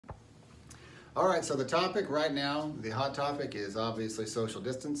All right, so the topic right now, the hot topic is obviously social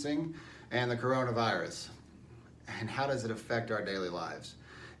distancing and the coronavirus. And how does it affect our daily lives?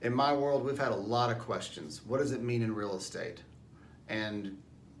 In my world, we've had a lot of questions. What does it mean in real estate? And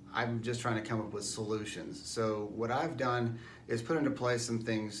I'm just trying to come up with solutions. So what I've done is put into place some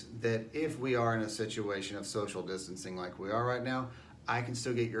things that if we are in a situation of social distancing like we are right now, I can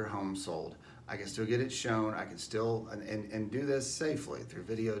still get your home sold. I can still get it shown. I can still, and do this safely through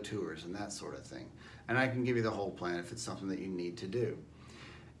video tours and that sort of thing. And I can give you the whole plan if it's something that you need to do.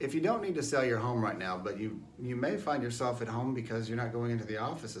 If you don't need to sell your home right now, but you may find yourself at home because you're not going into the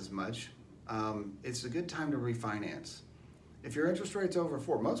office as much, it's a good time to refinance. If your interest rate's over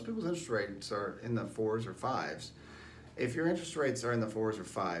 4, most people's interest rates are in the 4s or 5s. If your interest rates are in the 4s or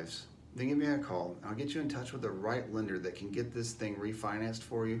 5s, then give me a call. I'll get you in touch with the right lender that can get this thing refinanced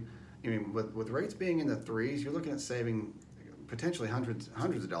for you. I mean, with rates being in the 3s, you're looking at saving potentially hundreds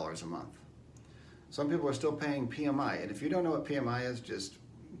of dollars a month. Some people are still paying PMI, and if you don't know what PMI is, just,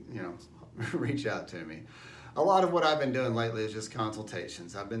 reach out to me. A lot of what I've been doing lately is just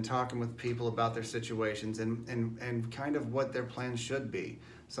consultations. I've been talking with people about their situations and kind of what their plans should be.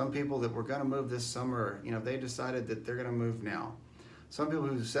 Some people that were gonna move this summer, they decided that they're gonna move now. Some people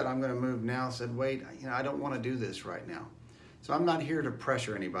who said, I'm gonna move now, said, wait, I don't wanna do this right now. So I'm not here to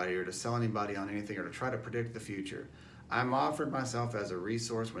pressure anybody or to sell anybody on anything or to try to predict the future. I'm offered myself as a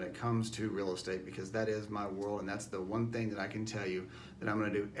resource when it comes to real estate because that is my world, and that's the one thing that I can tell you that I'm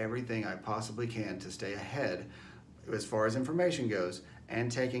going to do everything I possibly can to stay ahead as far as information goes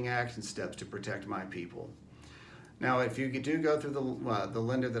and taking action steps to protect my people. Now, if you do go through the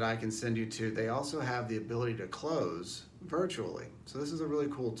lender that I can send you to, they also have the ability to close virtually. So this is a really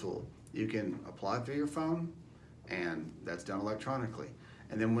cool tool. You can apply through your phone, and that's done electronically.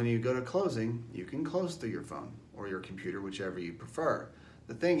 And then when you go to closing, you can close through your phone or your computer, whichever you prefer.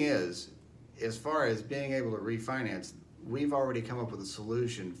 The thing is, as far as being able to refinance, we've already come up with a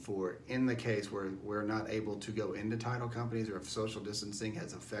solution for in the case where we're not able to go into title companies or if social distancing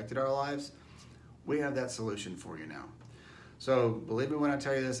has affected our lives, we have that solution for you now. So believe me when I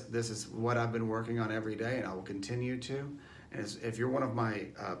tell you this is what I've been working on every day and I will continue to. And if you're one of my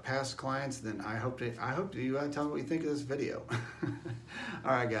past clients, then I hope you tell me what you think of this video.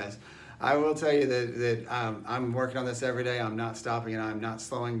 All right, guys. I will tell you that I'm working on this every day. I'm not stopping and I'm not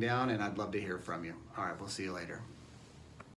slowing down, and I'd love to hear from you. All right, we'll see you later.